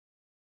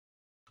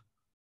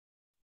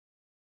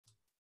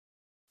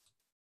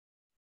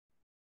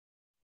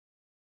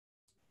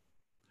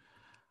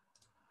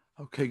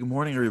Okay, good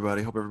morning,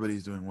 everybody. Hope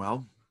everybody's doing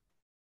well.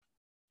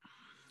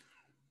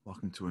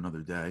 Welcome to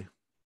another day.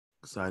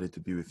 Excited to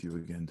be with you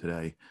again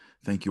today.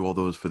 Thank you all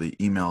those for the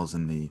emails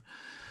and the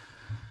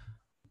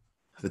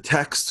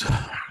text.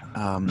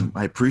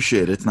 I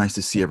appreciate it. It's nice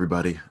to see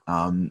everybody.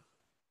 And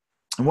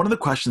one of the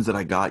questions that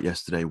I got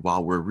yesterday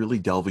while we're really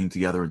delving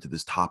together into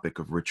this topic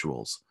of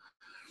rituals,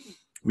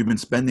 we've been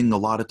spending a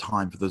lot of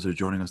time, for those that are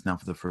joining us now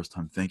for the first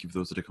time, thank you for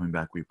those that are coming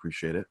back. We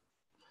appreciate it.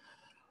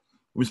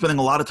 We're spending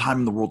a lot of time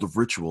in the world of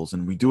rituals,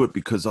 and we do it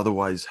because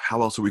otherwise,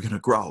 how else are we going to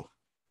grow?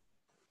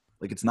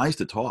 Like, it's nice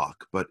to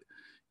talk, but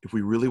if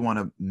we really want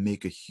to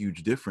make a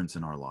huge difference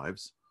in our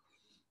lives,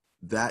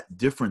 that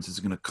difference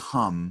is going to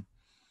come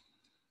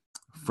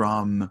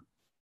from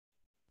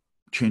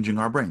changing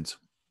our brains.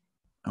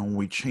 And when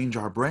we change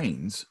our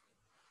brains,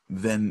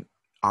 then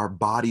our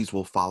bodies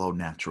will follow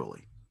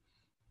naturally.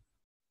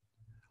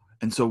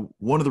 And so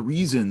one of the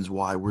reasons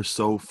why we're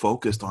so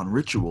focused on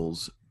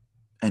rituals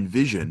and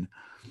vision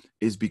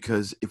is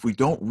because if we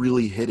don't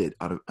really hit it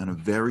in a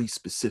very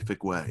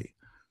specific way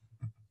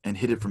and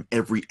hit it from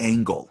every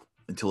angle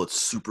until it's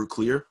super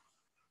clear,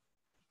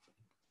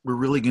 we're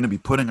really going to be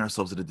putting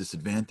ourselves at a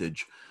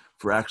disadvantage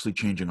for actually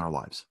changing our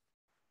lives.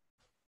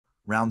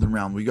 Round and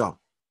round we go.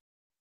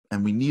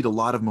 And we need a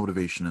lot of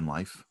motivation in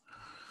life.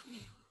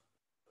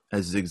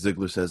 As Zig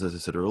Ziglar says, as I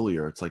said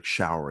earlier, it's like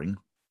showering.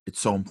 It's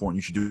so important.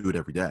 You should do it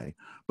every day.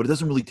 But it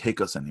doesn't really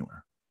take us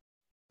anywhere.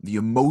 The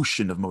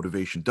emotion of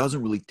motivation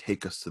doesn't really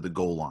take us to the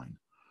goal line.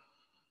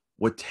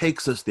 What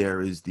takes us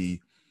there is the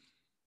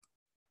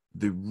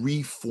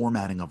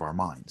reformatting of our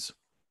minds.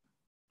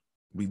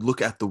 We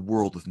look at the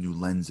world with new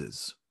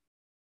lenses.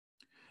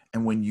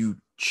 And when you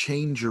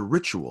change your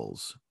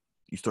rituals,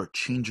 you start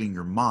changing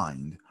your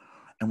mind.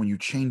 And when you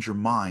change your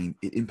mind,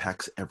 it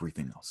impacts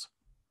everything else.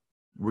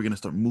 We're going to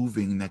start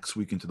moving next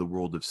week into the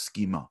world of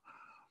schema,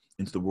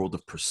 into the world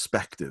of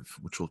perspective,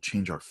 which will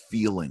change our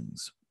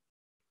feelings.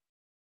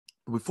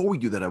 But before we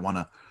do that, I want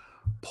to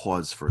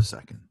pause for a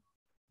second,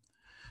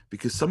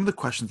 because some of the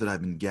questions that I've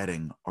been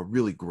getting are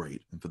really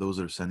great. And for those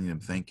that are sending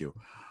them, thank you.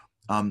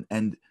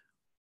 And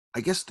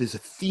I guess there's a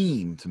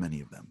theme to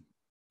many of them,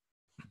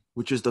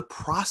 which is the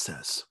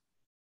process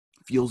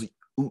feels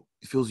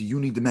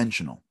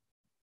unidimensional.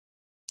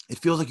 It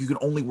feels like you can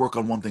only work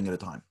on one thing at a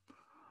time.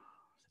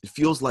 It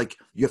feels like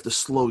you have to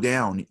slow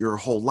down your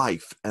whole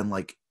life and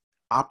like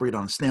operate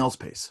on a snail's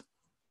pace.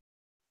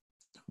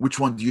 Which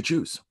one do you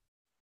choose?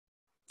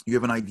 You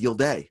have an ideal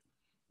day.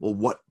 Well,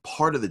 what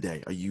part of the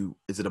day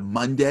is it a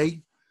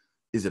Monday?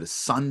 Is it a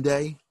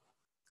Sunday?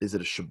 Is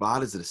it a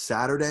Shabbat? Is it a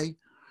Saturday?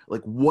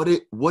 Like what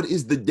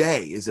is the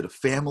day? Is it a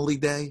family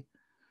day?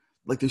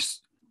 Like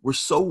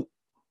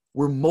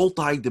we're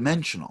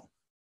multi-dimensional.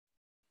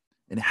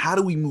 And how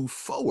do we move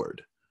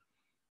forward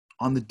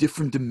on the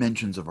different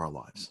dimensions of our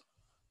lives?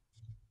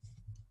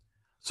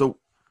 So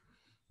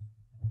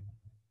I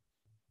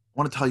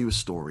want to tell you a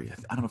story.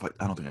 I don't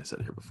think I said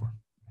it here before.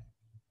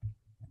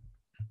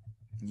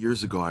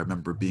 Years ago, I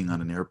remember being on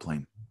an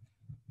airplane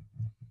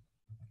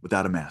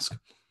without a mask.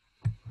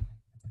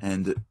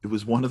 And it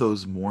was one of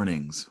those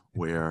mornings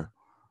where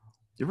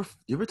you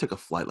ever take a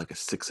flight, like a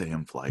 6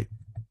 a.m. flight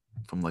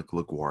from like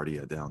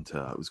LaGuardia down to,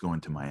 I was going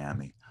to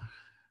Miami.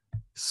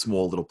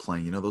 Small little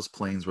plane. You know those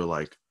planes where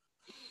like,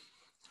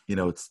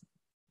 it's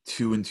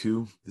 2 and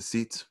 2, the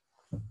seats.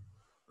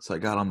 So I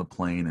got on the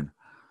plane and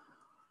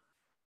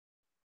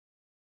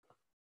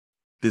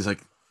there's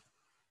like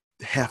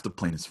half the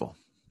plane is full.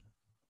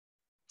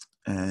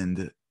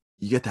 And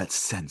you get that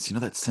sense,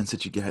 that sense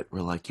that you get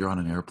where like you're on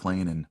an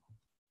airplane and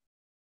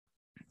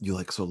you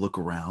like so look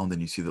around and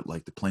you see that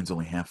like the plane's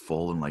only half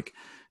full and like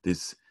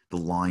there's the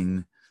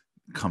line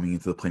coming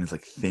into the plane is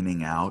like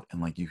thinning out, and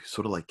like you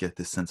sort of like get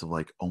this sense of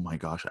like, oh my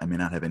gosh, I may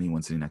not have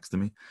anyone sitting next to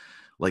me.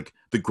 Like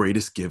the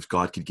greatest gift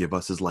God could give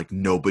us is like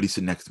nobody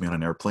sitting next to me on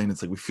an airplane.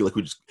 It's like we feel like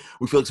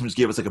someone just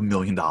gave us like $1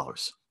 million.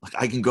 Like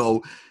I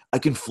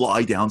can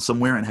fly down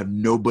somewhere and have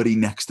nobody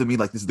next to me.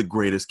 Like this is the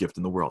greatest gift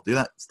in the world.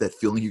 It's that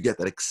feeling you get,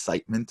 that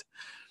excitement.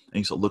 And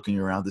you start looking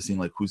around to see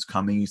like who's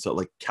coming. You start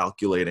like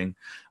calculating,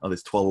 oh,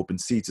 there's 12 open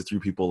seats, there's 3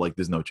 people, like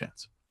there's no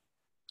chance.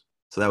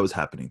 So that was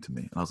happening to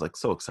me. And I was like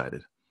so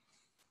excited.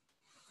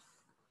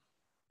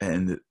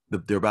 And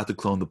they're about to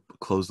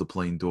close the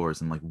plane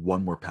doors, and like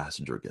one more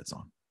passenger gets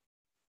on.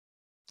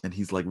 And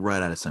he's like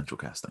right out of central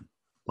casting,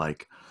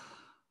 like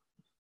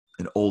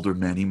an older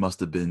man. He must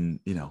have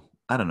been,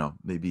 I don't know,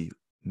 maybe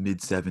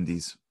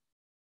mid-70s,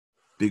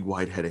 big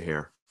white head of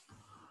hair.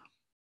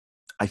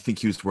 I think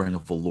he was wearing a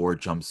velour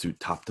jumpsuit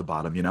top to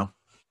bottom,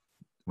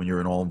 when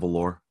you're in all in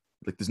velour.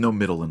 Like there's no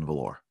middle in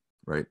velour,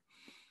 right?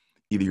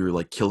 Either you're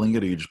like killing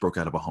it or you just broke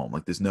out of a home.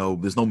 Like there's no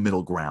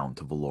middle ground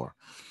to velour.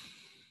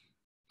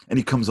 And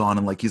he comes on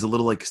and like he's a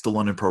little like still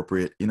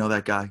inappropriate.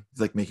 That guy?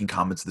 He's like making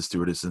comments to the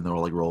stewardess and they're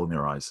all like rolling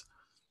their eyes.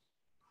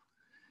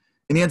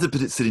 And he ends up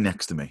sitting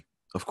next to me,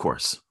 of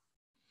course.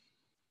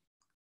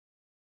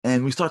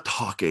 And we start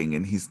talking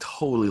and he's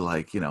totally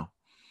like,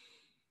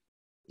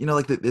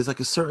 like there's like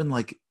a certain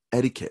like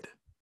etiquette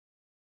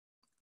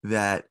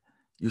that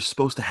you're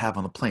supposed to have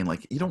on the plane.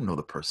 Like, you don't know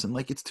the person.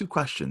 Like, it's 2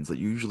 questions that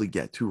you usually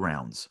get, 2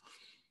 rounds.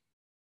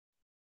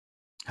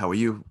 How are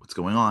you? What's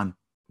going on?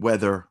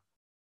 Weather.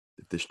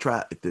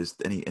 If there's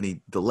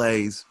any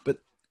delays, but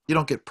you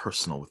don't get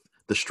personal with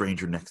the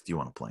stranger next to you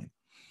on a plane.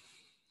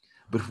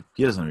 But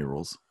he doesn't know any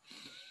rules.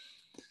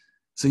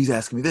 So he's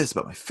asking me this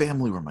about my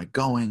family, where am I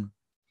going?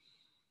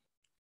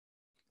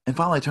 And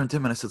finally I turned to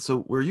him and I said, so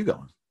where are you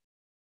going?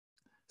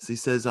 So he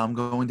says, I'm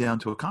going down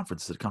to a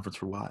conference. I said, a conference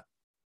for what?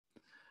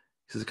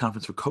 He says, a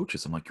conference for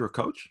coaches. I'm like, you're a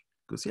coach?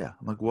 He goes, yeah.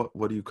 I'm like,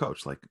 what do you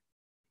coach? Like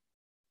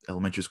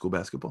elementary school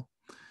basketball?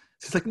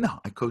 He's like, no,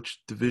 I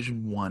coach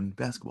Division I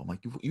basketball. I'm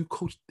like, you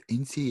coach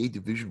NCAA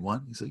Division I?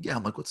 He said, yeah.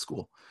 I'm like, what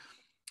school?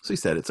 So he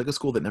said, it's like a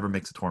school that never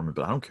makes a tournament,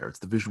 but I don't care. It's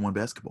Division I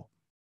basketball.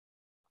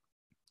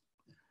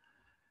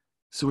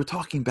 So we're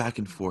talking back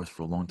and forth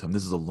for a long time.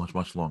 This is a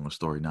much longer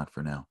story, not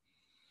for now.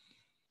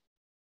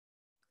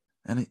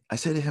 And I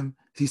say to him,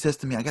 he says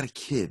to me, I got a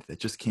kid that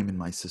just came in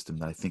my system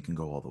that I think can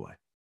go all the way.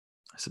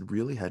 I said,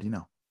 really? How do you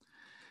know?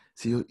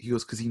 So he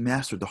goes, because he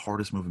mastered the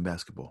hardest move in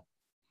basketball.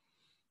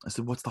 I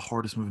said, what's the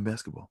hardest move in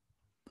basketball?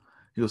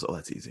 He goes, oh,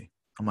 that's easy.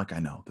 I'm like, I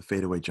know, the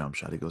fadeaway jump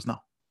shot. He goes, no.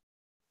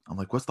 I'm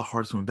like, what's the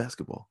hardest move in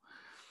basketball?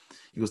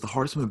 He goes, the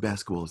hardest move in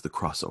basketball is the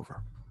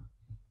crossover.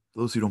 For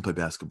those who don't play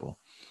basketball,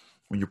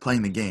 when you're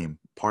playing the game,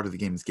 part of the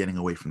game is getting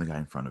away from the guy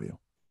in front of you.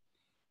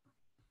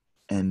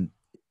 And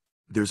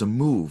there's a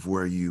move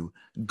where you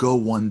go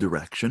one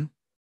direction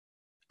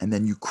and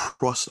then you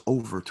cross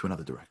over to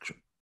another direction.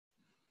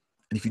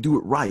 And if you do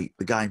it right,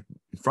 the guy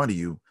in front of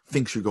you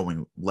thinks you're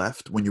going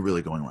left when you're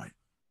really going right.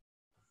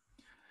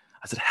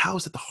 I said, how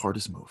is it the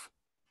hardest move?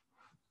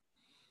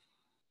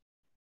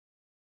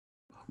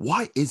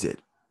 Why is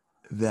it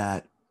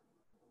that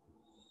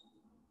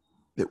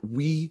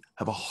we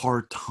have a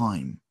hard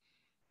time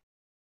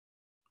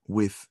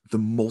with the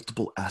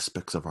multiple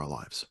aspects of our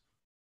lives?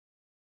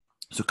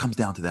 So it comes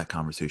down to that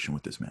conversation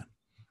with this man.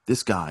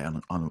 This guy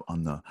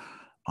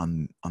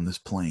on this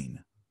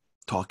plane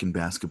talking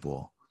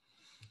basketball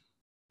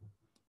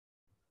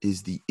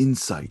is the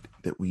insight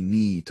that we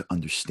need to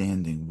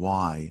understanding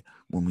why,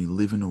 when we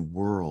live in a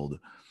world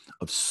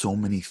of so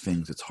many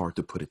things, it's hard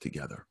to put it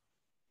together.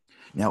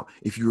 Now,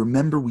 if you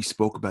remember, we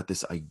spoke about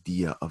this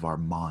idea of our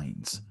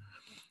minds.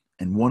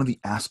 And one of the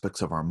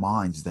aspects of our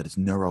minds is that it's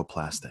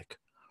neuroplastic.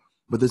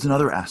 But there's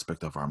another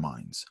aspect of our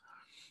minds,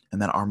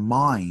 and that our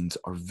minds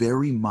are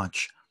very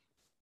much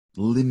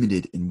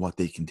limited in what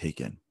they can take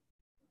in.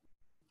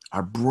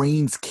 Our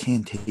brains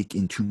can't take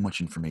in too much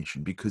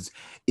information, because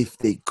if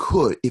the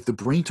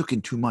brain took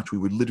in too much, we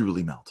would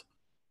literally melt.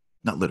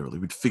 Not literally,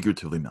 we'd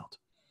figuratively melt.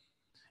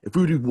 If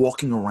we would be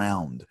walking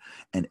around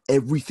and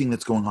everything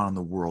that's going on in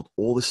the world,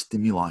 all the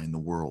stimuli in the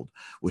world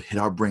would hit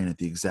our brain at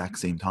the exact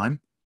same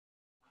time,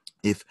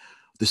 if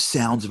the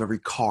sounds of every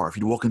car, if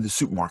you'd walk into the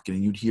supermarket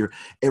and you'd hear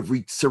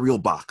every cereal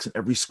box and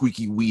every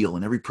squeaky wheel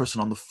and every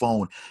person on the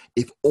phone,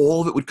 if all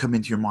of it would come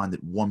into your mind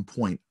at one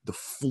point, the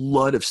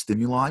flood of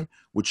stimuli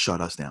would shut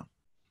us down.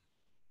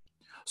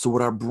 So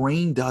what our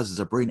brain does is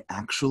our brain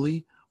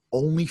actually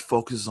only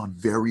focuses on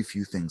very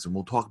few things. And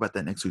we'll talk about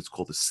that next week. It's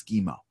called a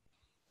schema.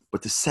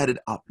 But to set it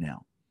up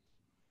now,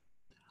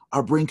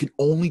 our brain can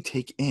only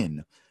take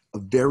in a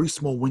very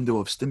small window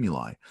of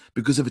stimuli,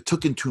 because if it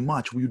took in too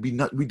much, we'd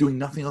be doing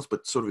nothing else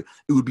but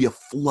it would be a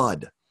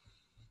flood.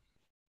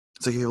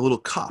 It's like you have a little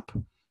cup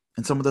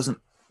and someone doesn't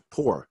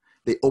pour.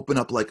 They open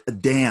up like a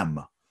dam.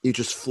 It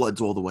just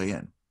floods all the way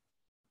in.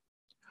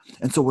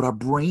 And so what our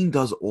brain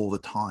does all the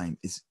time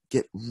is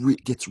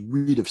gets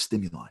rid of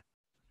stimuli.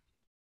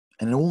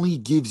 And it only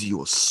gives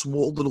you a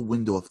small little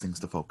window of things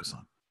to focus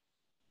on.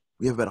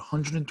 We have about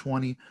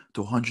 120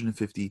 to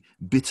 150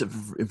 bits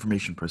of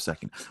information per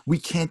second. We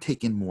can't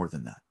take in more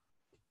than that.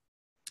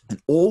 And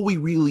all we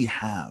really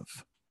have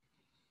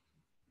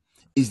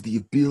is the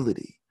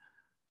ability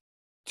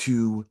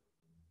to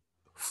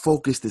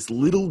focus this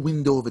little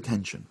window of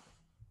attention.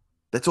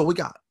 That's all we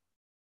got.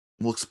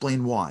 We'll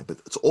explain why, but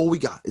that's all we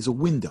got is a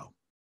window.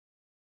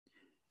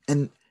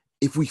 And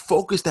if we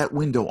focus that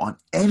window on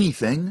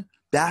anything,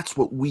 that's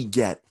what we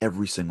get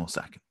every single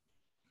second.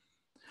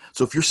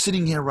 So if you're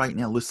sitting here right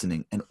now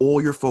listening and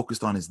all you're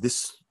focused on is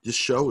this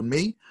show and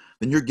me,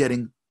 then you're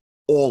getting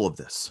all of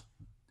this.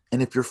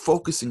 And if you're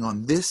focusing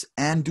on this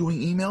and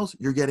doing emails,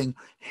 you're getting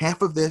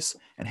half of this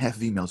and half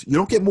of emails. You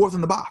don't get more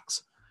than the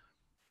box.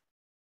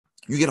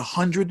 You get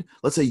 100,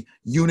 let's say,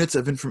 units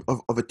of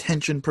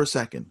attention per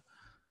second.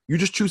 You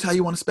just choose how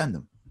you want to spend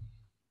them.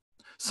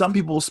 Some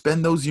people will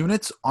spend those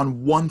units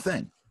on one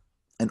thing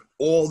and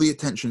all the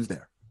attention's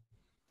there.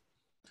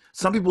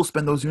 Some people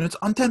spend those units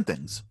on 10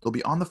 things. They'll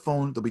be on the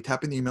phone, they'll be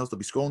tapping the emails, they'll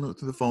be scrolling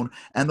through the phone,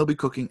 and they'll be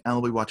cooking, and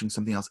they'll be watching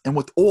something else. And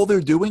with all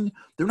they're doing,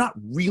 they're not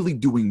really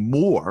doing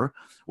more.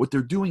 What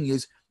they're doing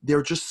is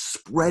they're just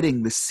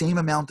spreading the same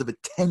amount of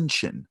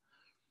attention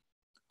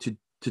to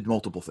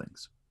multiple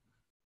things.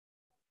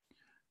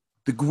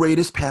 The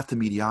greatest path to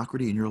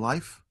mediocrity in your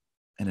life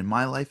and in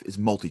my life is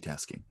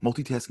multitasking.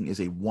 Multitasking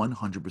is a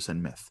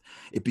 100% myth.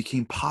 It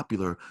became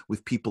popular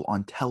with people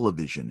on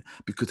television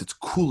because it's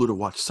cooler to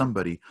watch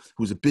somebody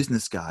who's a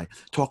business guy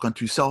talk on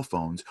two cell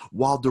phones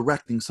while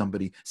directing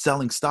somebody,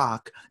 selling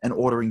stock, and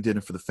ordering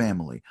dinner for the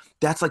family.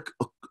 That's like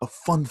a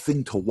fun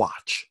thing to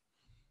watch.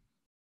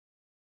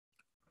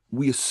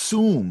 We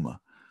assume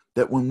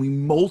that when we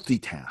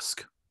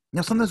multitask,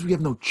 now sometimes we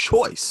have no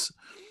choice.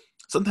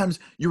 Sometimes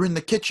you're in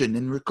the kitchen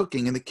and you're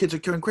cooking and the kids are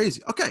going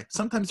crazy. Okay,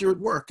 sometimes you're at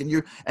work and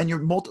you're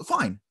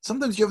fine.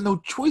 Sometimes you have no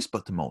choice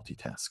but to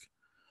multitask.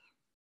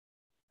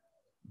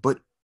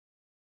 But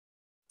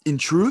in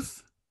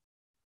truth,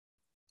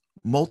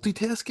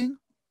 multitasking,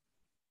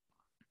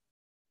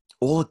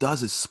 all it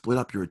does is split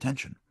up your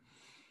attention.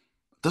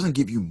 It doesn't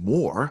give you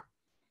more.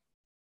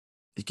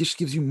 It just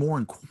gives you more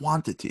in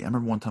quantity. I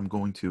remember one time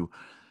going to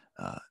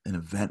an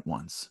event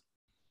once.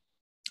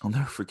 I'll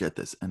never forget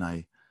this. And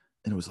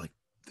it was like,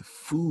 the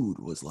food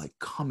was like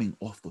coming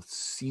off the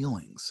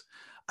ceilings.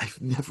 I've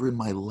never in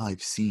my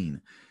life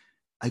seen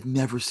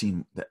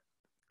that.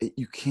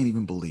 You can't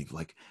even believe,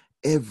 like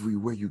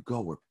everywhere you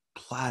go are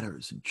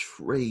platters and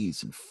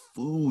trays and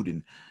food.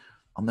 And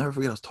I'll never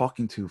forget, I was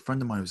talking to a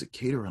friend of mine who was a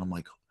caterer, and I'm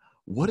like,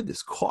 what did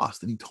this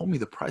cost? And he told me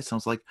the price. And I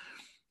was like,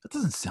 that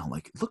doesn't sound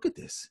like, look at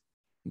this.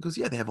 He goes,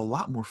 yeah, they have a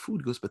lot more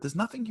food. He goes, but there's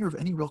nothing here of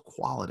any real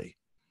quality.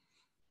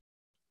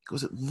 He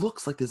goes, it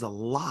looks like there's a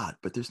lot,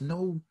 but there's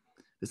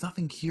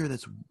nothing here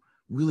that's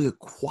really a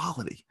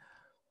quality.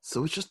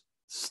 So it's just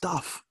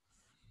stuff.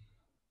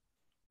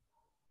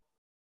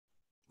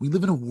 We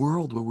live in a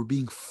world where we're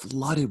being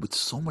flooded with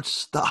so much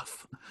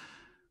stuff.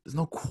 There's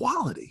no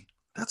quality.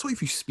 That's why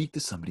if you speak to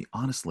somebody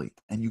honestly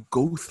and you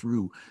go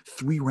through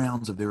 3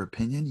 rounds of their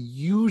opinion,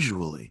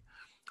 usually,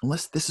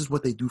 unless this is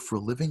what they do for a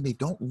living, they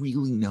don't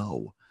really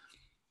know.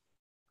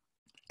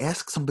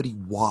 Ask somebody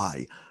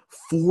why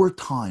 4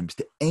 times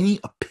to any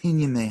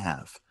opinion they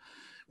have.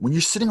 When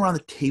you're sitting around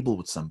the table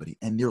with somebody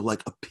and they're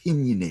like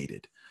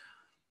opinionated,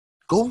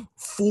 go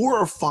 4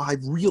 or 5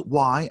 real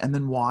why, and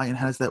then why, and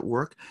how does that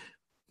work?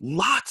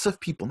 Lots of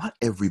people, not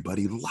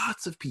everybody,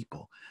 lots of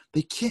people,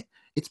 they can't,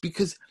 it's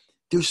because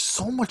there's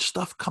so much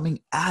stuff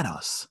coming at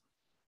us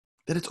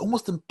that it's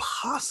almost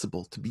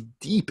impossible to be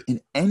deep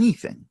in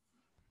anything.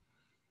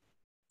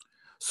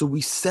 So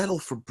we settle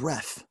for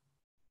breadth.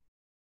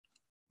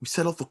 We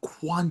settle for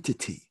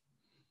quantity.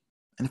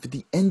 And if at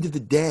the end of the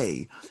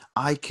day,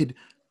 I could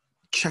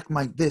check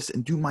my this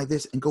and do my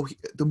this and go,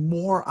 the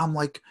more I'm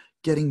like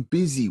getting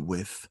busy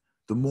with,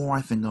 the more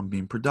I think I'm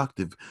being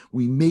productive.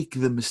 We make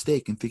the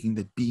mistake in thinking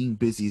that being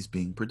busy is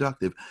being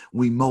productive.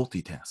 We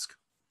multitask.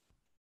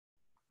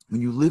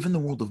 When you live in the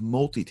world of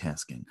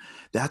multitasking,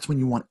 that's when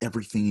you want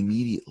everything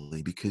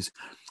immediately, because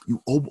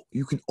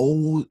you can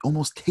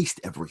almost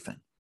taste everything.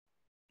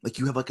 Like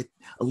you have like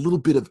a little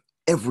bit of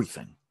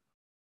everything,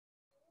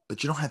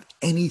 but you don't have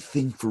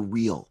anything for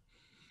real.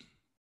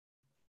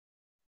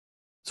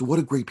 So what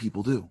do great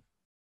people do?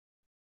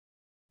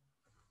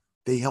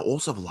 They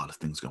also have a lot of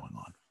things going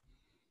on.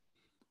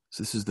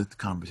 So this is the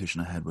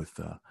conversation I had with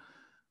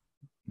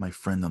my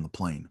friend on the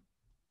plane.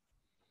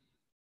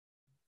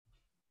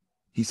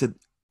 He said,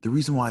 the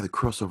reason why the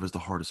crossover is the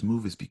hardest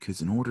move is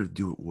because in order to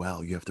do it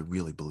well, you have to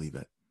really believe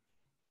it.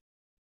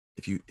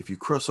 If you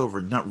cross over,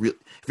 if you're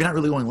not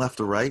really going left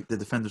or right, the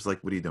defender's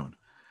like, what are you doing?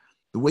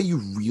 The way you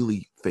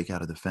really fake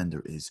out a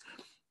defender is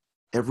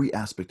every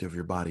aspect of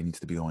your body needs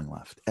to be going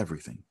left.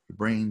 Everything. Your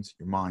brains,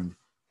 your mind,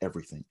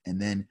 everything. And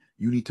then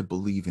you need to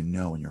believe and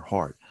know in your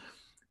heart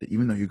that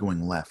even though you're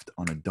going left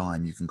on a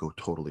dime, you can go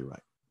totally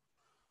right.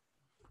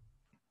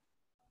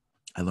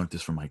 I learned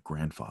this from my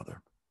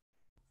grandfather.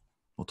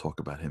 We'll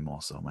talk about him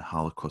also, my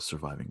Holocaust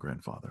surviving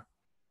grandfather.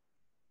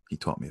 He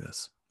taught me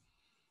this.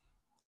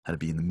 How to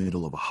be in the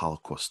middle of a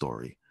Holocaust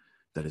story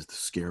that is the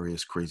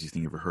scariest, craziest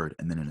thing you ever heard,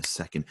 and then in a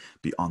second,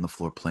 be on the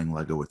floor playing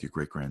Lego with your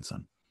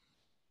great-grandson.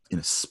 In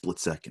a split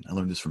second. I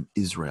learned this from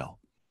Israel.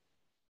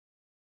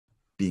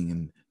 Being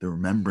in the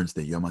Remembrance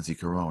Day, Yom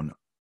HaZikaron,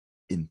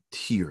 in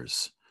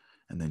tears.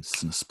 And then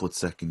in a split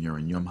second, you're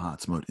in Yom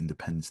HaAtzmaut,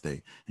 Independence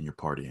Day, and you're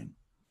partying.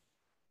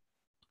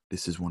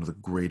 This is one of the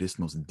greatest,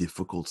 most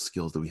difficult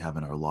skills that we have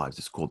in our lives.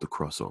 It's called the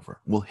crossover.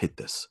 We'll hit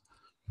this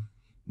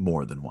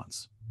more than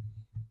once.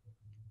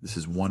 This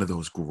is one of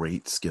those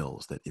great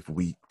skills that if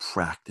we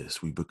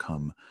practice, we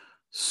become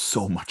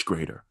so much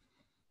greater.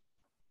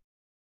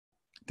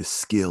 The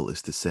skill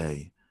is to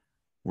say,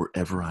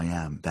 wherever I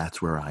am,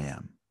 that's where I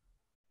am.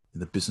 In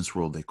the business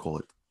world, they call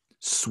it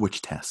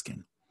switch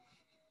tasking,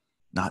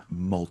 not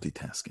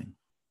multitasking.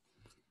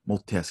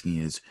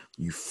 Multitasking is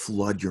you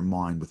flood your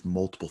mind with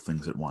multiple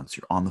things at once.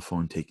 You're on the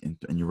phone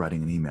and you're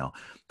writing an email.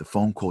 The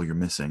phone call you're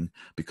missing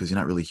because you're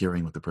not really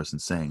hearing what the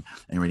person's saying,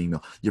 and you're writing an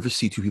email. You ever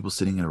see 2 people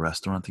sitting in a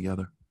restaurant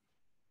together?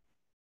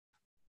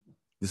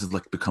 This is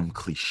like become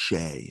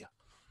cliche.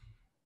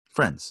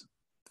 Friends,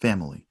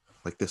 family,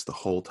 like this the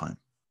whole time.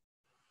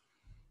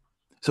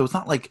 So it's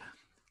not like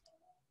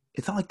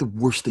the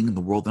worst thing in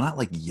the world. They're not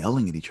like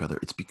yelling at each other.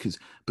 It's because,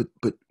 but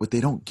what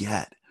they don't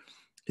get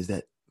is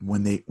that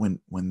when they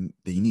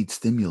need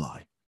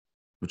stimuli,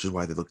 which is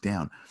why they look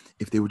down.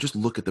 If they would just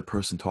look at the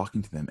person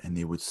talking to them and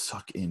they would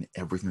suck in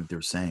everything that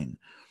they're saying,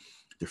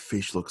 their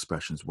facial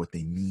expressions, what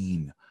they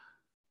mean,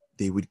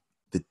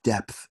 the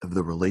depth of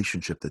the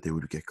relationship that they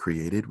would get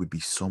created would be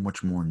so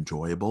much more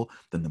enjoyable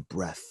than the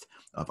breadth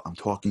of I'm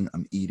talking,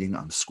 I'm eating,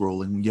 I'm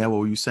scrolling. Yeah, what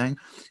were you saying?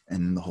 And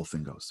then the whole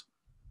thing goes.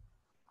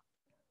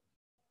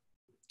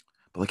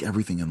 But like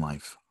everything in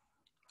life,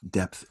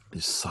 depth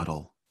is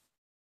subtle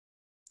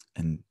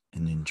and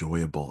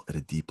enjoyable at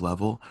a deep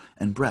level,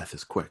 and breath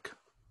is quick.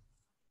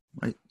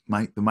 Right?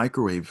 The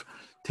microwave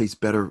tastes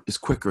better, is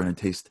quicker, and it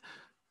tastes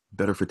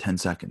better for 10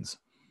 seconds.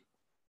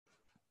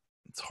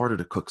 It's harder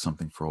to cook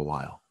something for a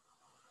while.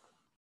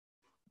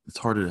 It's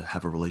harder to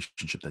have a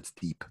relationship that's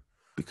deep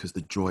because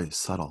the joy is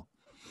subtle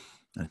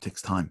and it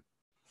takes time.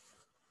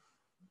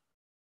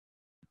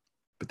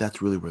 But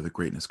that's really where the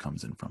greatness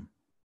comes in from.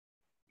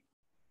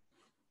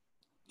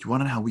 Do you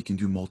want to know how we can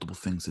do multiple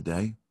things a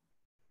day?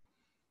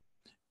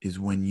 Is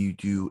when you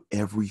do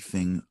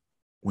everything,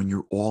 when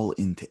you're all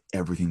into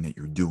everything that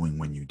you're doing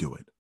when you do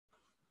it.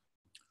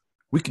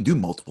 We can do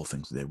multiple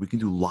things a day. We can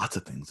do lots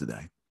of things a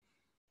day,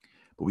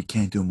 but we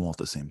can't do them all at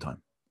the same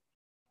time.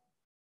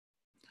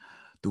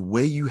 The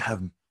way you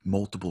have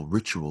multiple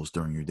rituals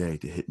during your day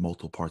to hit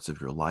multiple parts of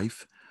your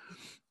life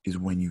is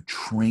when you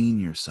train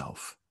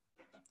yourself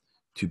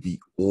to be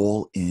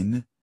all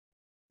in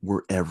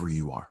wherever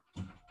you are.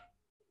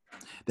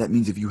 That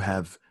means if you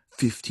have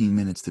 15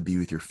 minutes to be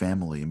with your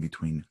family in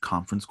between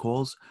conference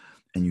calls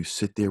and you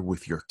sit there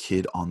with your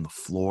kid on the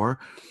floor,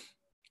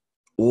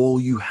 all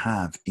you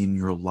have in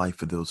your life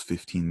for those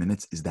 15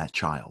 minutes is that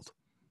child.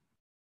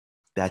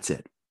 That's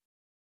it.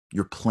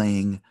 You're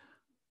playing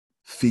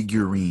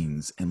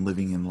figurines and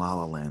living in La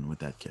La Land with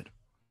that kid.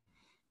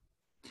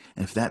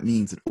 And if that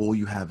means that all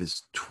you have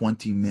is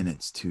 20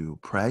 minutes to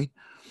pray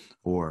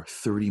or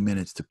 30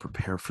 minutes to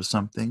prepare for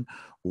something,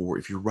 or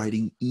if you're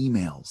writing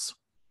emails,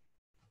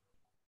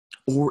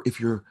 or if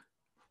you're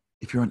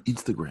on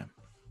Instagram,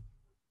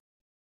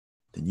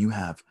 then you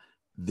have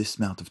this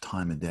amount of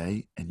time a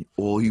day and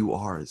all you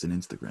are is an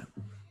Instagram.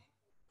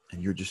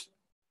 And you're just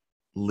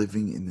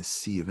living in the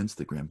sea of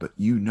Instagram. But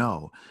you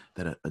know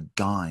that a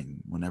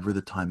dime, whenever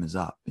the time is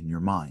up in your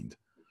mind,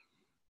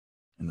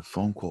 and the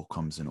phone call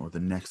comes in or the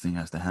next thing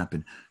has to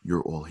happen,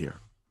 you're all here.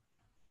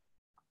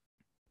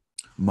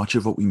 Much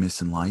of what we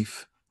miss in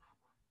life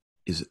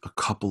is a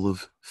couple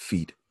of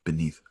feet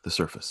beneath the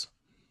surface.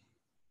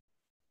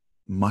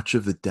 Much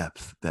of the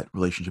depth that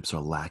relationships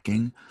are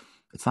lacking,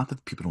 it's not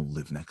that people don't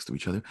live next to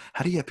each other.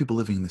 How do you have people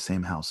living in the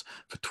same house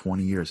for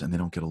 20 years and they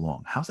don't get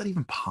along? How's that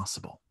even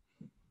possible?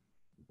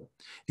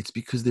 It's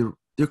because there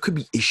could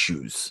be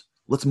issues.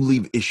 Let's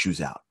leave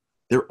issues out.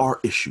 There are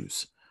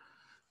issues.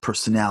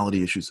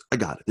 Personality issues. I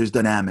got it. There's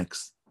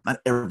dynamics.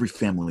 Not every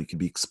family can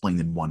be explained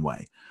in one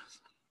way.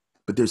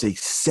 But there's a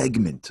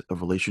segment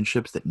of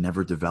relationships that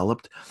never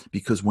developed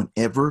because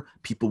whenever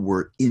people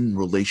were in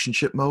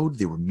relationship mode,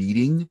 they were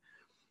meeting,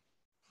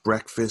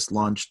 breakfast,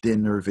 lunch,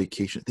 dinner,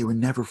 vacation, they were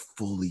never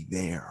fully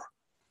there.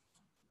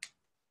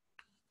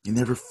 They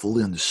never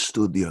fully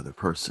understood the other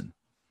person.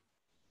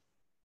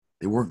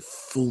 They weren't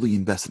fully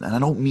invested. And I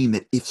don't mean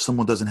that if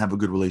someone doesn't have a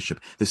good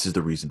relationship, this is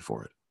the reason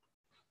for it.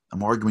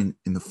 I'm arguing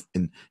in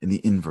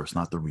the inverse,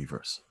 not the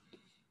reverse.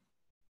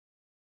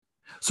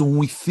 So when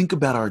we think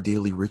about our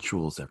daily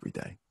rituals every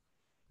day,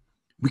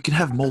 we can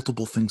have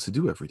multiple things to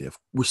do every day.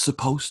 We're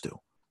supposed to.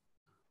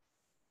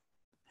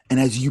 And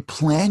as you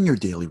plan your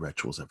daily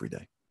rituals every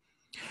day,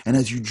 and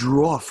as you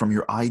draw from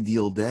your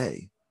ideal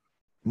day,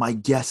 my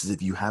guess is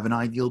if you have an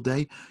ideal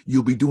day,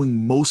 you'll be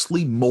doing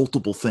mostly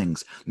multiple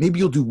things. Maybe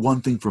you'll do one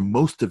thing for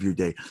most of your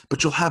day,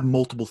 but you'll have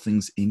multiple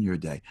things in your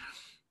day.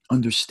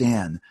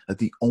 Understand that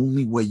the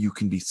only way you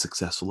can be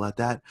successful at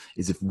that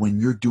is if when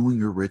you're doing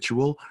your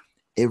ritual,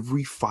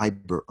 every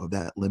fiber of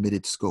that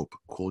limited scope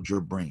called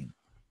your brain,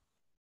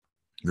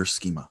 your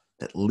schema,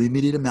 that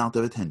limited amount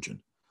of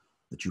attention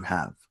that you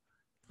have,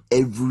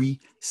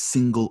 every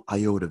single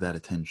iota of that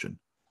attention,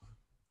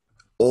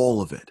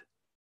 all of it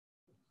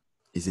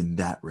is in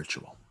that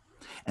ritual.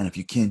 And if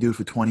you can't do it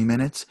for 20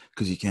 minutes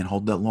because you can't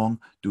hold that long,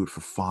 do it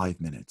for 5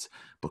 minutes.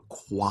 But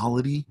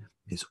quality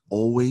is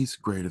always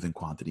greater than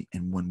quantity.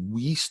 And when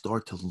we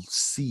start to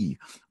see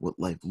what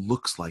life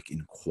looks like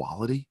in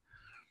quality,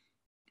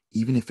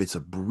 even if it's a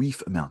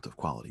brief amount of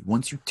quality,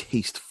 once you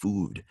taste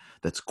food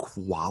that's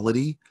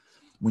quality,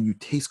 when you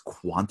taste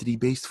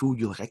quantity-based food,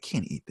 you're like, I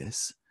can't eat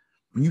this.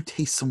 When you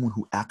taste someone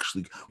who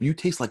actually, when you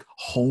taste like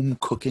home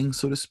cooking,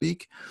 so to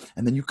speak,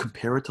 and then you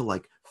compare it to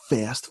like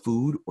fast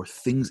food or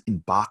things in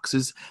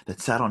boxes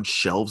that sat on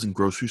shelves in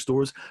grocery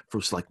stores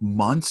for like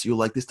months, you're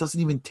like, this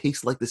doesn't even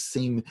taste like the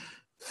same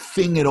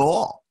thing at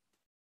all.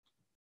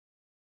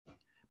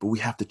 But we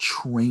have to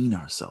train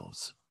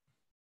ourselves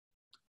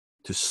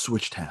to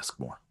switch task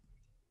more,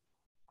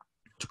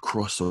 to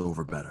cross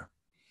over better,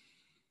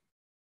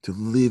 to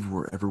live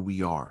wherever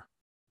we are.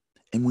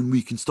 And when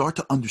we can start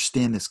to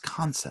understand this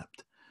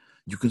concept,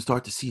 you can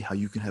start to see how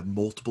you can have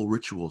multiple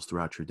rituals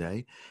throughout your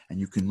day, and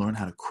you can learn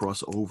how to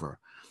cross over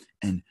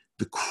and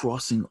The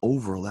crossing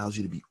over allows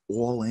you to be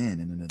all in,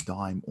 and in a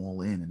dime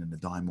all in, and in a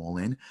dime all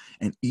in.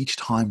 And each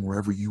time,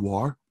 wherever you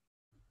are,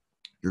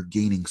 you're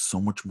gaining so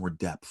much more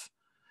depth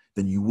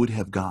than you would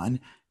have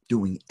gotten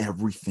doing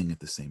everything at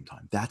the same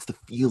time. That's the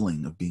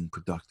feeling of being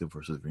productive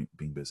versus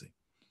being busy.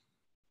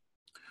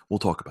 We'll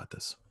talk about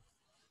this.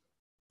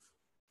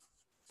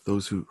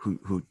 Those who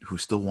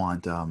still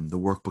want the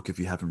workbook, if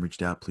you haven't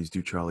reached out, please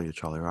do. Charlie or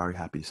Charlie Rari,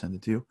 happy to send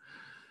it to you.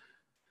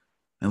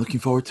 And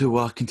looking forward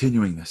to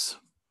continuing this.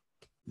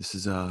 This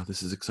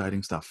is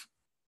exciting stuff,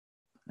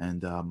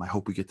 and I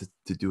hope we get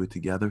to do it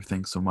together.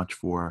 Thanks so much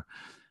for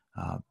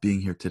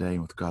being here today,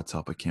 and with God's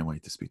help, I can't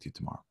wait to speak to you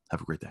tomorrow.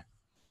 Have a great day.